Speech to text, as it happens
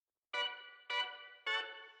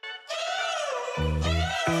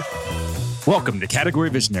Welcome to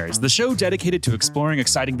Category Visionaries, the show dedicated to exploring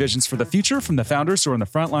exciting visions for the future from the founders who are on the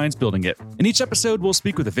front lines building it. In each episode, we'll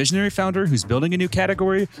speak with a visionary founder who's building a new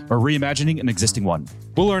category or reimagining an existing one.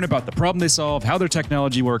 We'll learn about the problem they solve, how their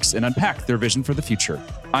technology works, and unpack their vision for the future.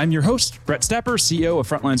 I'm your host, Brett Stapper, CEO of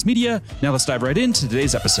Frontlines Media. Now let's dive right into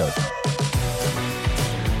today's episode.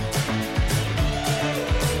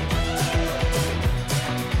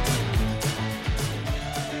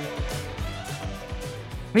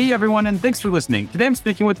 Hey everyone, and thanks for listening. Today I'm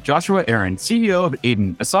speaking with Joshua Aaron, CEO of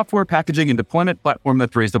Aiden, a software packaging and deployment platform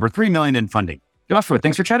that's raised over $3 million in funding. Joshua,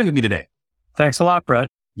 thanks for chatting with me today. Thanks a lot, Brett.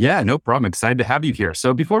 Yeah, no problem. Excited to have you here.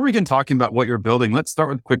 So before we begin talking about what you're building, let's start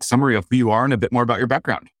with a quick summary of who you are and a bit more about your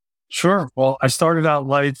background. Sure. Well, I started out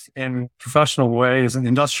life in a professional way as an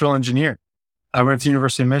industrial engineer. I went to the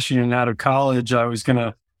University of Michigan, and out of college, I was going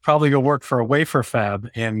to probably go work for a wafer fab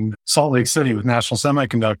in Salt Lake City with National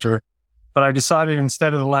Semiconductor. But I decided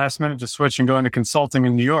instead of the last minute to switch and go into consulting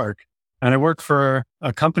in New York. And I worked for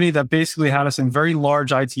a company that basically had us in very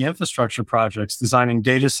large IT infrastructure projects, designing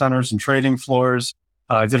data centers and trading floors.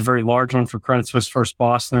 I did a very large one for Credit Suisse First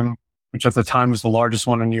Boston, which at the time was the largest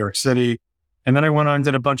one in New York City. And then I went on and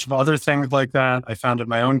did a bunch of other things like that. I founded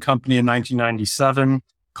my own company in 1997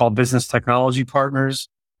 called Business Technology Partners.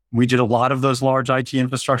 We did a lot of those large IT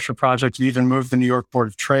infrastructure projects. We even moved the New York Board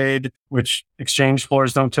of Trade, which exchange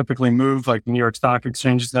floors don't typically move, like the New York Stock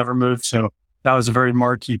Exchange has never moved. So that was a very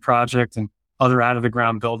marquee project, and other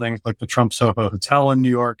out-of-the-ground buildings like the Trump Soho Hotel in New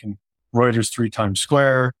York and Reuters 3 Times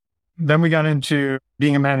Square. Then we got into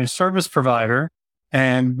being a managed service provider,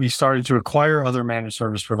 and we started to acquire other managed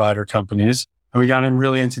service provider companies. And we got in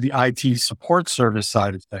really into the IT support service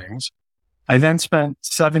side of things. I then spent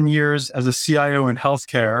 7 years as a CIO in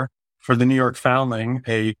healthcare for the New York Foundling,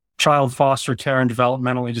 a child foster care and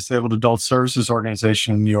developmentally disabled adult services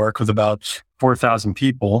organization in New York with about 4,000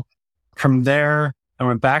 people. From there, I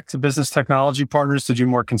went back to Business Technology Partners to do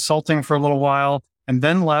more consulting for a little while, and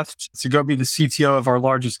then left to go be the CTO of our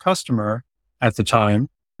largest customer at the time.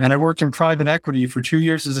 And I worked in private equity for 2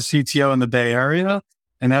 years as a CTO in the Bay Area.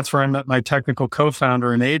 And that's where I met my technical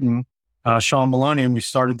co-founder in Aiden, Sean Maloney, and we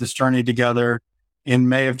started this journey together in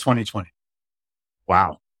May of 2020.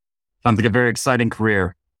 Wow. Sounds like a very exciting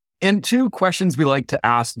career. And two questions we like to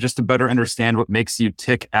ask just to better understand what makes you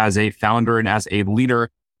tick as a founder and as a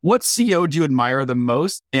leader. What CEO do you admire the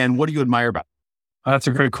most, and what do you admire about? That's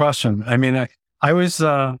a great question. I mean, I was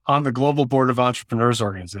on the Global Board of Entrepreneurs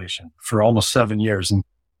Organization for almost 7 years. And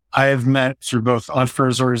I have met through both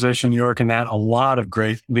Entrepreneurs Organization New York and that a lot of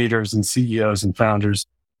great leaders and CEOs and founders.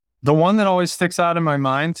 The one that always sticks out in my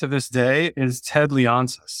mind to this day is Ted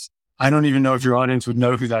Leonsis. I don't even know if your audience would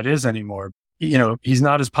know who that is anymore. You know, he's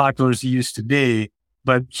not as popular as he used to be,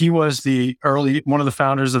 but he was one of the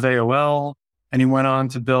founders of AOL, and he went on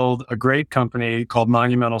to build a great company called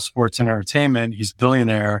Monumental Sports and Entertainment. He's a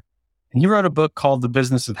billionaire. And he wrote a book called The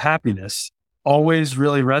Business of Happiness. Always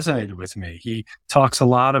really resonated with me. He talks a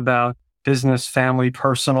lot about business, family,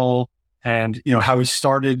 personal, and, you know, how he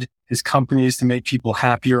started his companies to make people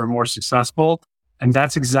happier and more successful. And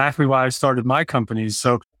that's exactly why I started my companies.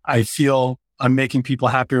 So I feel I'm making people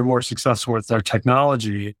happier and more successful with their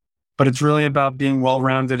technology, but it's really about being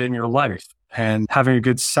well-rounded in your life and having a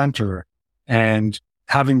good center and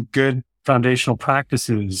having good foundational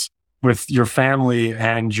practices with your family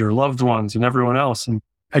and your loved ones and everyone else. And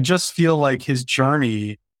I just feel like his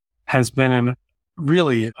journey has been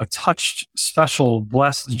really a touched, special,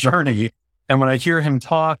 blessed journey. And when I hear him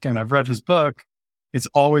talk and I've read his book, it's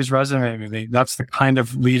always resonating with me. That's the kind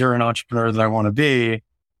of leader and entrepreneur that I want to be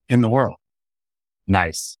in the world.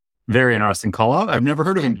 Nice. Very interesting call out. I've never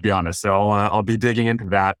heard of him, to be honest. So I'll be digging into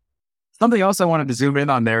that. Something else I wanted to zoom in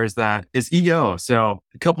on there is EO. So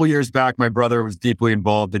a couple of years back, my brother was deeply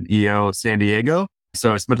involved in EO San Diego.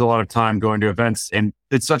 So I spent a lot of time going to events, and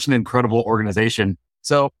it's such an incredible organization.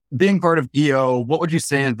 So being part of EO, what would you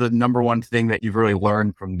say is the number one thing that you've really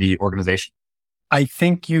learned from the organization? I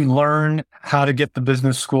think you learn how to get the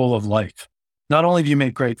business school of life. Not only do you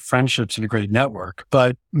make great friendships and a great network,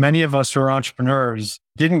 but many of us who are entrepreneurs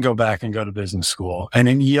didn't go back and go to business school. And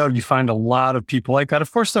in EO, you find a lot of people like that.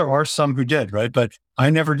 Of course, there are some who did, right? But I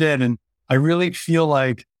never did. And I really feel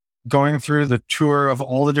like going through the tour of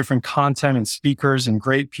all the different content and speakers and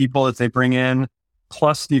great people that they bring in,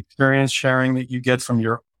 plus the experience sharing that you get from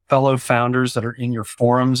your fellow founders that are in your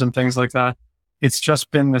forums and things like that. It's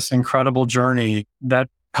just been this incredible journey that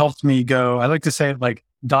helped me go, I like to say it like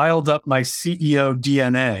dialed up my CEO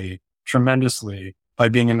DNA tremendously by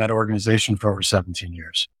being in that organization for over 17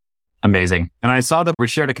 years. Amazing. And I saw that we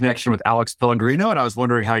shared a connection with Alex Pellegrino, and I was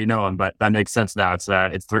wondering how you know him, but that makes sense now.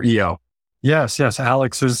 It's through EO. Yes, yes.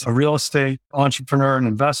 Alex is a real estate entrepreneur and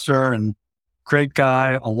investor and great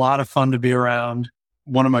guy. A lot of fun to be around.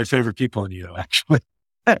 One of my favorite people in you, actually.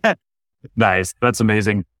 Nice. That's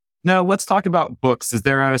amazing. Now, let's talk about books. Is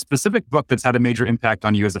there a specific book that's had a major impact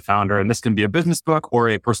on you as a founder? And this can be a business book or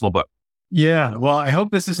a personal book. Yeah. Well, I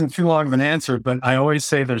hope this isn't too long of an answer, but I always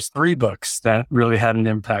say there's three books that really had an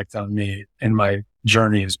impact on me in my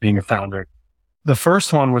journey as being a founder. The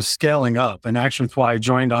first one was Scaling Up, and actually it's why I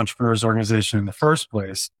joined Entrepreneurs Organization in the first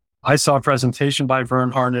place. I saw a presentation by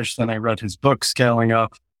Vern Harnish, then I read his book, Scaling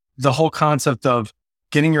Up. The whole concept of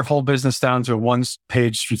getting your whole business down to a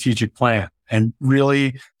one-page strategic plan and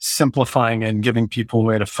really simplifying and giving people a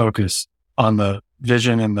way to focus on the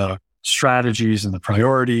vision and the strategies and the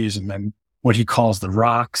priorities, and then what he calls the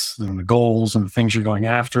rocks and the goals and the things you're going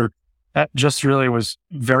after. That just really was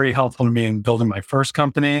very helpful to me in building my first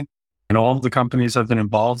company and all of the companies I've been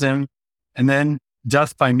involved in. And then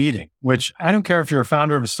Death by Meeting, which I don't care if you're a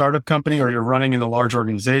founder of a startup company or you're running in a large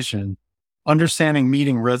organization, understanding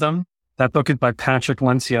meeting rhythm. That book is by Patrick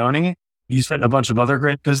Lencioni. He's written a bunch of other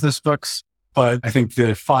great business books, but I think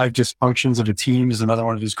the 5 Dysfunctions of a Team is another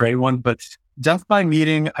one of his great ones. But Death by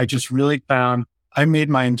Meeting, I just really found I made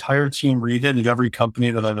my entire team read it at every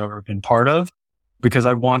company that I've ever been part of, because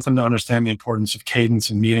I want them to understand the importance of cadence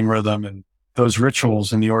and meeting rhythm and those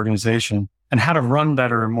rituals in the organization and how to run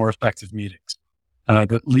better and more effective meetings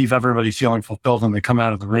that leave everybody feeling fulfilled when they come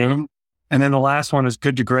out of the room. And then the last one is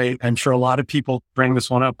Good to Great. I'm sure a lot of people bring this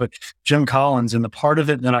one up, but Jim Collins, and the part of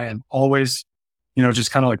it that I am always,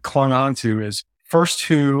 just kind of like clung on to is first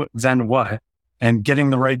who, then what, and getting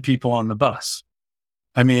the right people on the bus.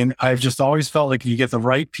 I mean, I've just always felt like if you get the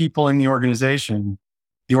right people in the organization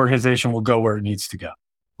will go where it needs to go.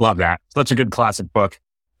 Love that. Such a good classic book.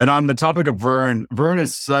 And on the topic of Vern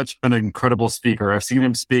is such an incredible speaker. I've seen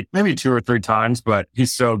him speak maybe 2 or 3 times, but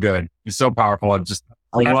he's so good. He's so powerful. I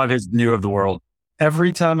love his view of the world.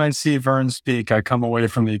 Every time I see Vern speak, I come away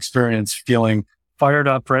from the experience feeling fired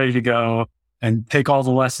up, ready to go, and take all the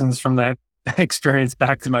lessons from that experience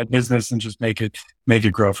back to my business and just make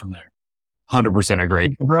it grow from there. 100%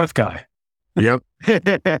 agree. Growth guy. Yep.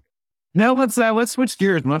 Now let's switch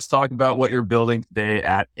gears and let's talk about what you're building today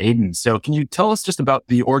at Aiden. So can you tell us just about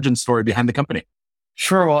the origin story behind the company?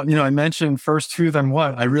 Sure. Well, I mentioned first who, then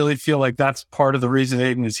what. I really feel like that's part of the reason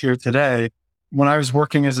Aiden is here today. When I was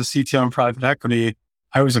working as a CTO in private equity,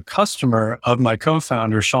 I was a customer of my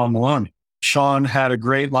co-founder, Sean Maloney. Sean had a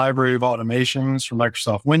great library of automations for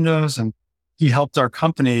Microsoft Windows, and he helped our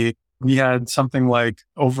company. We had something like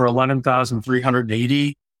over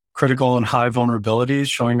 11,380 critical and high vulnerabilities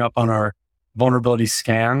showing up on our vulnerability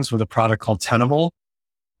scans with a product called Tenable.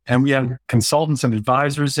 And we had consultants and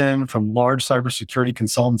advisors in from large cybersecurity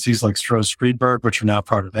consultancies like Stroz Friedberg, which are now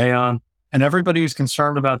part of Aon. And everybody who's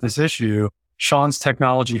concerned about this issue, Sean's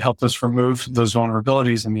technology helped us remove those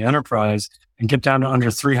vulnerabilities in the enterprise and get down to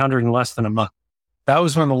under 300 in less than a month. That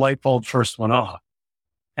was when the light bulb first went off.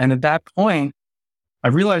 And at that point, I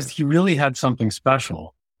realized he really had something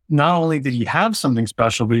special. Not only did he have something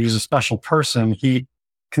special, but he was a special person. He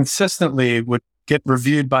consistently would get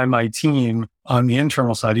reviewed by my team on the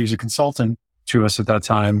internal side. He was a consultant to us at that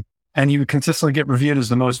time, and he would consistently get reviewed as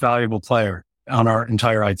the most valuable player on our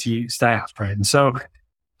entire IT staff, right? And so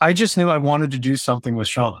I just knew I wanted to do something with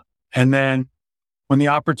Sean. And then when the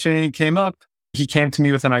opportunity came up, he came to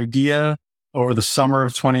me with an idea over the summer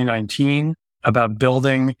of 2019 about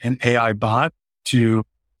building an AI bot to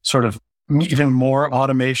sort of even more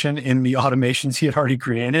automation in the automations he had already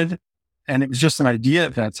created. And it was just an idea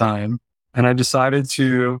at that time. And I decided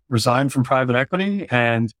to resign from private equity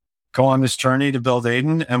and go on this journey to build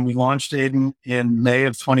Aiden. And we launched Aiden in May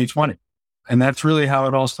of 2020. And that's really how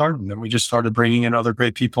it all started. And then we just started bringing in other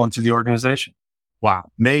great people into the organization.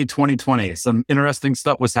 Wow. May 2020. Some interesting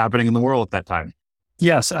stuff was happening in the world at that time.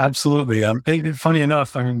 Yes, absolutely. Funny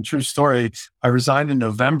enough, true story. I resigned in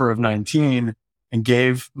November of 19 and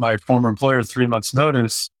gave my former employer 3 months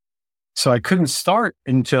notice. So I couldn't start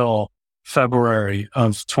until February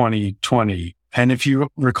of 2020. And if you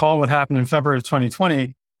recall what happened in February of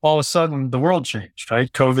 2020, all of a sudden the world changed,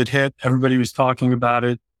 right? COVID hit, everybody was talking about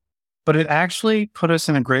it, but it actually put us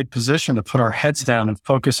in a great position to put our heads down and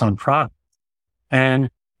focus on product. And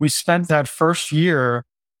we spent that first year,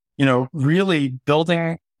 really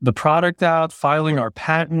building the product out, filing our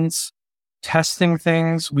patents, testing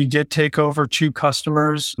things. We did take over 2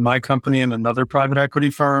 customers, my company and another private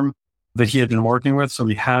equity firm that he had been working with. So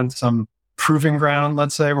we had some proving ground,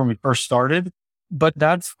 let's say, when we first started. But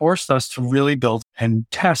that forced us to really build and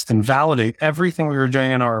test and validate everything we were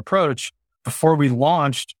doing in our approach before we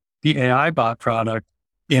launched the AI bot product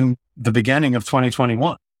in the beginning of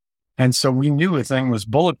 2021. And so we knew a thing was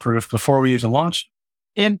bulletproof before we even launched.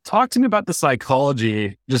 And talk to me about the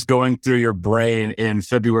psychology just going through your brain in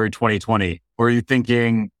February 2020. Were you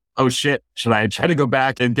thinking, oh shit, should I try to go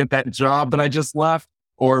back and get that job that I just left?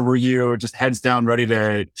 Or were you just heads down, ready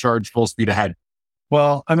to charge full speed ahead?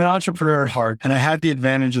 Well, I'm an entrepreneur at heart, and I had the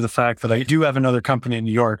advantage of the fact that I do have another company in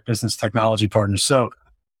New York, Business Technology Partners. So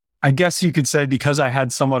I guess you could say because I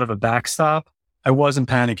had somewhat of a backstop, I wasn't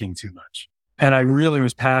panicking too much. And I really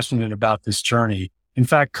was passionate about this journey. In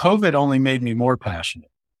fact, COVID only made me more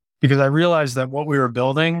passionate because I realized that what we were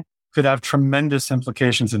building could have tremendous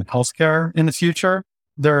implications in healthcare in the future.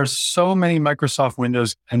 There are so many Microsoft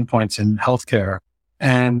Windows endpoints in healthcare,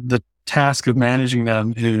 and the task of managing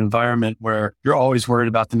them in an environment where you're always worried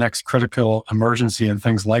about the next critical emergency and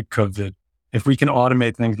things like COVID. If we can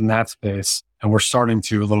automate things in that space, and we're starting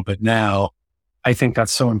to a little bit now, I think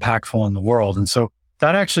that's so impactful in the world. And so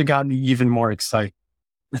that actually got me even more excited.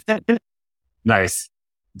 Nice.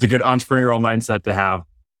 It's a good entrepreneurial mindset to have.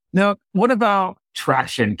 Now, what about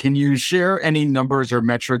traction? Can you share any numbers or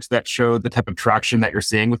metrics that show the type of traction that you're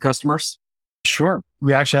seeing with customers? Sure.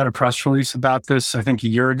 We actually had a press release about this, I think a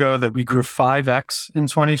year ago, that we grew 5x in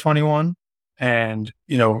 2021 and,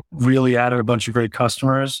 really added a bunch of great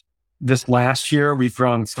customers. This last year, we've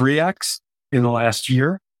grown 3x in the last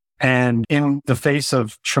year. And in the face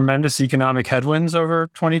of tremendous economic headwinds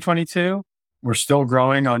over 2022, we're still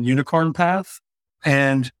growing on unicorn path.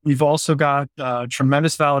 And we've also got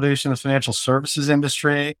tremendous validation of the financial services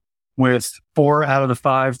industry with 4 out of the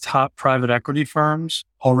 5 top private equity firms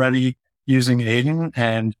already using Aiden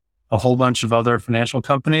and a whole bunch of other financial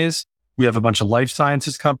companies. We have a bunch of life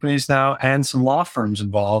sciences companies now and some law firms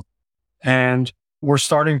involved. And we're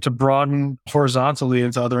starting to broaden horizontally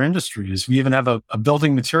into other industries. We even have a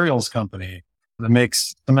building materials company that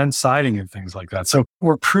makes cement siding and things like that. So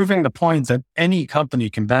we're proving the point that any company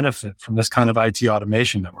can benefit from this kind of IT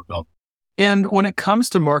automation that we're building. And when it comes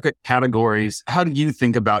to market categories, how do you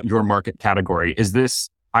think about your market category? Is this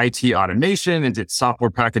IT automation? Is it software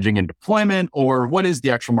packaging and deployment? Or what is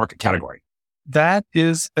the actual market category? That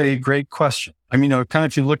is a great question. I mean, kind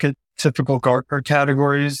of if you look at typical Gartner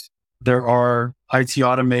categories, there are IT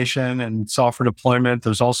automation and software deployment.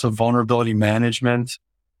 There's also vulnerability management,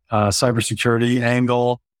 cybersecurity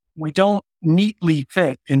angle. We don't neatly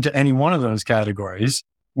fit into any one of those categories.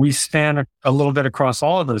 We span a little bit across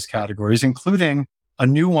all of those categories, including a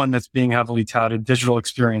new one that's being heavily touted, digital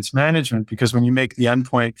experience management, because when you make the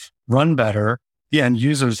endpoint run better, the end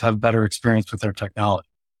users have better experience with their technology.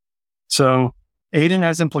 So Aiden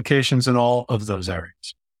has implications in all of those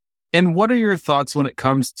areas. And what are your thoughts when it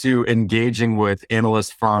comes to engaging with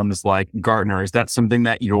analyst firms like Gartner? Is that something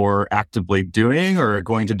that you're actively doing or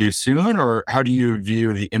going to do soon? Or how do you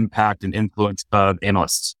view the impact and influence of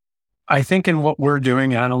analysts? I think in what we're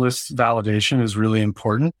doing, analyst validation is really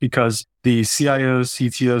important because the CIOs,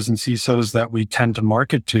 CTOs, and CISOs that we tend to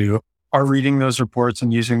market to are reading those reports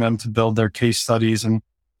and using them to build their case studies and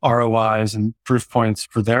ROIs and proof points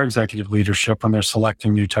for their executive leadership when they're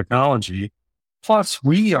selecting new technology. Plus,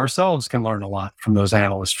 we ourselves can learn a lot from those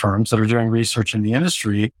analyst firms that are doing research in the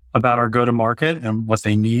industry about our go-to-market and what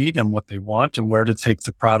they need and what they want and where to take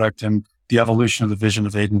the product and the evolution of the vision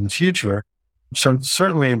of Aiden in the future. So it's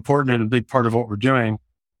certainly important and a big part of what we're doing.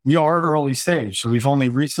 We are at early stage, so we've only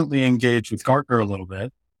recently engaged with Gartner a little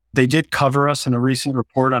bit. They did cover us in a recent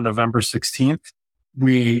report on November 16th.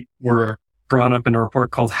 We were brought up in a report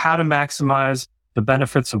called How to Maximize the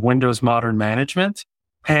Benefits of Windows Modern Management.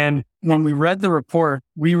 And when we read the report,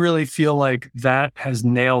 we really feel like that has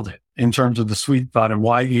nailed it in terms of the sweet spot and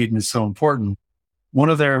why Aiden is so important. One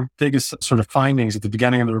of their biggest sort of findings at the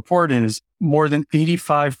beginning of the report is more than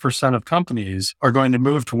 85% of companies are going to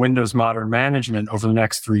move to Windows Modern Management over the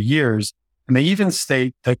next 3 years. And they even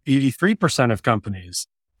state that 83% of companies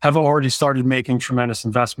have already started making tremendous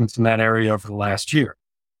investments in that area over the last year.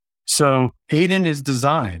 So Aiden is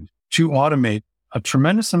designed to automate a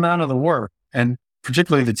tremendous amount of the work, and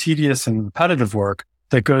particularly the tedious and repetitive work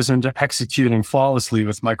that goes into executing flawlessly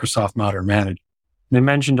with Microsoft Modern Management. They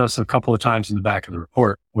mentioned us a couple of times in the back of the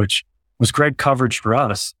report, which was great coverage for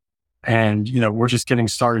us. And, we're just getting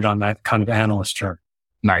started on that kind of analyst journey.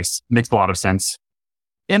 Nice. Makes a lot of sense.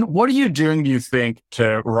 And what are you doing, do you think,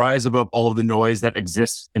 to rise above all of the noise that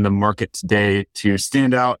exists in the market today to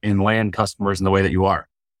stand out and land customers in the way that you are?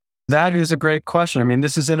 That is a great question. I mean,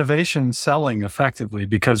 this is innovation selling effectively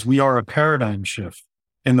because we are a paradigm shift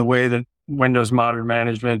in the way that Windows Modern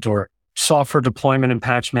Management or software deployment and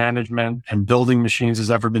patch management and building machines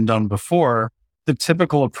has ever been done before. The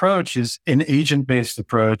typical approach is an agent-based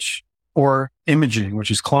approach or imaging,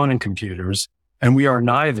 which is cloning computers. And we are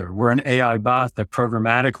neither. We're an AI bot that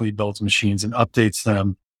programmatically builds machines and updates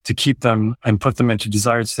them to keep them and put them into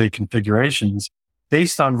desired state configurations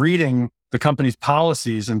based on reading the company's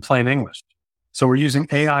policies in plain English. So we're using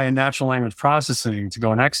AI and natural language processing to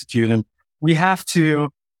go and execute. And we have to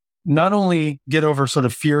not only get over sort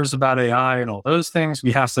of fears about AI and all those things,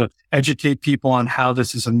 we have to educate people on how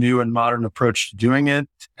this is a new and modern approach to doing it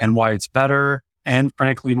and why it's better and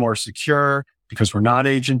frankly more secure because we're not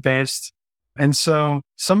agent-based. And so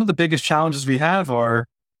some of the biggest challenges we have are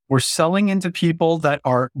we're selling into people that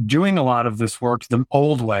are doing a lot of this work the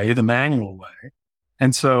old way, the manual way.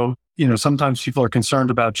 And so, sometimes people are concerned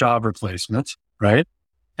about job replacement, right?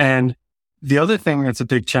 And the other thing that's a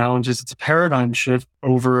big challenge is it's a paradigm shift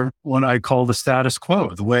over what I call the status quo,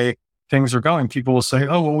 the way things are going. People will say,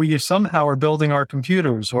 oh, well, we somehow are building our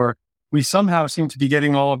computers, or we somehow seem to be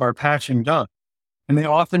getting all of our patching done. And they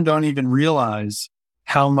often don't even realize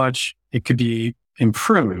how much it could be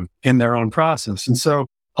improved in their own process. And so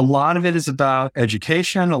a lot of it is about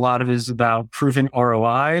education. A lot of it is about proving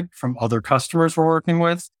ROI from other customers we're working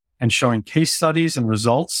with and showing case studies and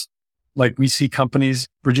results. Like we see companies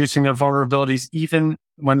reducing their vulnerabilities even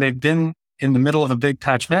when they've been in the middle of a big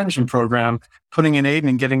patch management program, putting in Aiden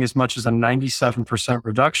and getting as much as a 97%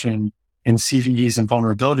 reduction in CVEs and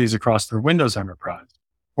vulnerabilities across their Windows enterprise,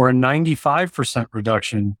 or a 95%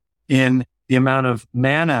 reduction in the amount of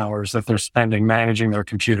man hours that they're spending managing their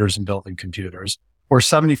computers and building computers, or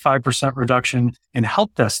 75% reduction in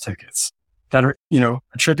help desk tickets that are,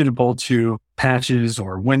 attributable to patches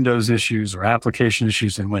or Windows issues or application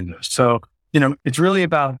issues in Windows. So, it's really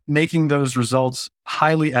about making those results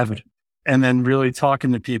highly evident and then really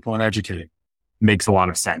talking to people and educating. Makes a lot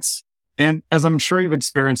of sense. And as I'm sure you've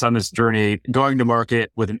experienced on this journey, going to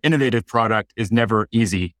market with an innovative product is never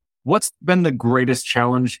easy. What's been the greatest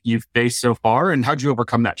challenge you've faced so far, and how'd you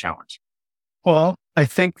overcome that challenge? Well, I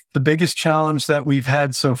think the biggest challenge that we've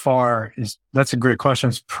had so far that's a great question.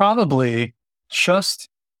 It's probably just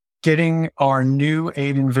getting our new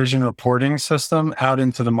Aiden Vision reporting system out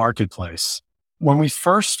into the marketplace. When we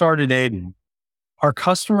first started Aiden, our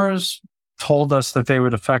customers told us that they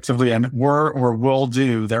would effectively and were or will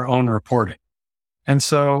do their own reporting. And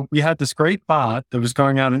so we had this great bot that was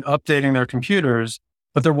going out and updating their computers,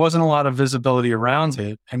 but there wasn't a lot of visibility around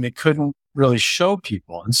it and they couldn't really show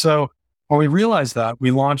people. And so when we realized that,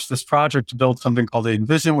 we launched this project to build something called Aiden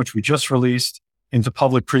Vision, which we just released into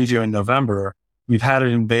public preview in November. We've had it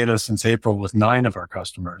in beta since April with 9 of our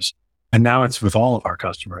customers, and now it's with all of our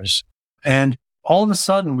customers. And all of a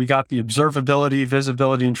sudden, we got the observability,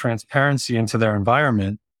 visibility, and transparency into their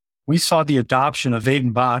environment. We saw the adoption of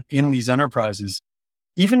Aiden Bot in these enterprises.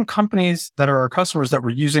 Even companies that are our customers that were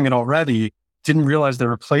using it already didn't realize there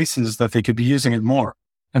were places that they could be using it more.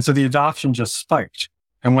 And so the adoption just spiked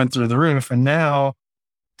and went through the roof. And now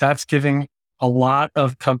that's giving a lot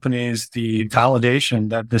of companies the validation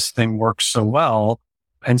that this thing works so well.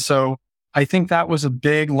 And so I think that was a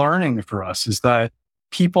big learning for us, is that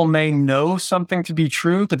people may know something to be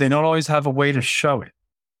true, but they don't always have a way to show it.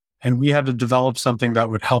 And we had to develop something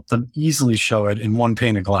that would help them easily show it in one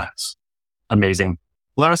pane of glass. Amazing.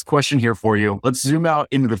 Last question here for you. Let's zoom out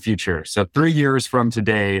into the future. So 3 years from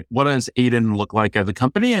today, what does Aiden look like as a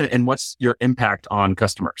company, and what's your impact on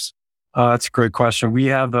customers? That's a great question. We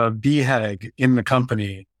have a BHAG in the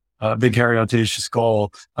company, a big, hairy, audacious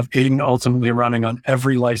goal of Aiden ultimately running on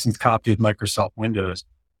every licensed copy of Microsoft Windows.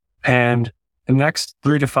 And the next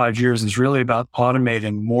 3 to 5 years is really about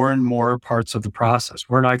automating more and more parts of the process.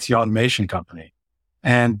 We're an IT automation company,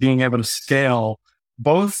 and being able to scale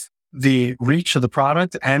both the reach of the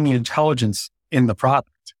product and the intelligence in the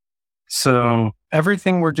product. So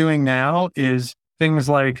everything we're doing now is things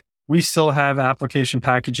like we still have application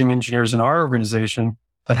packaging engineers in our organization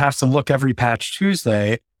that have to look every Patch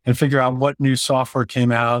Tuesday and figure out what new software came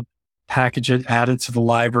out, package it, add it to the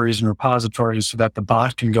libraries and repositories so that the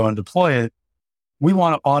bot can go and deploy it. We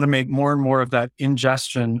want to automate more and more of that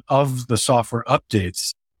ingestion of the software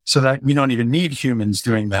updates so that we don't even need humans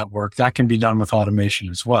doing that work. That can be done with automation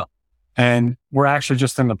as well. And we're actually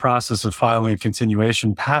just in the process of filing a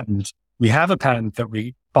continuation patent. We have a patent that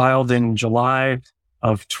we filed in July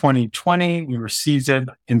of 2020. We received it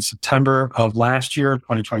in September of last year,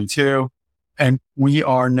 2022. And we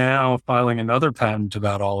are now filing another patent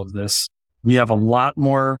about all of this. We have a lot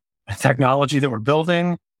more technology that we're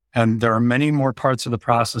building, and there are many more parts of the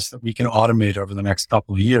process that we can automate over the next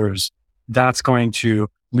couple of years. That's going to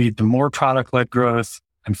lead to more product-led growth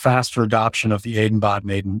and faster adoption of the Aiden Bot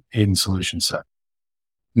and Aiden solution set.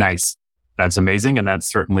 Nice. That's amazing. And that's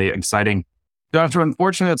certainly exciting. Joshua,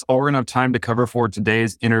 unfortunately, that's all we're going to have time to cover for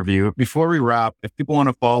today's interview. Before we wrap, if people want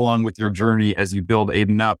to follow along with your journey as you build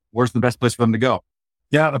Aiden up, where's the best place for them to go?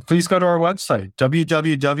 Yeah, please go to our website,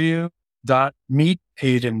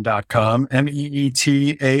 www.meetaiden.com,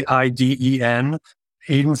 Meetaiden.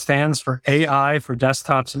 Aiden stands for AI for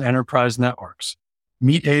desktops and enterprise networks.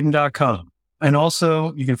 Meetaiden.com. And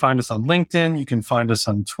also, you can find us on LinkedIn. You can find us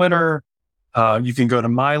on Twitter. You can go to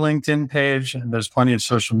my LinkedIn page, and there's plenty of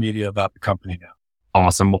social media about the company now.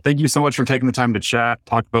 Awesome. Well, thank you so much for taking the time to chat,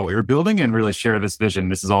 talk about what you're building, and really share this vision.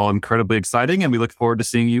 This is all incredibly exciting, and we look forward to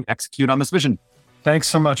seeing you execute on this vision. Thanks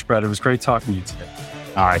so much, Brett. It was great talking to you today.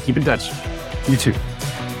 All right. Keep in touch. You too.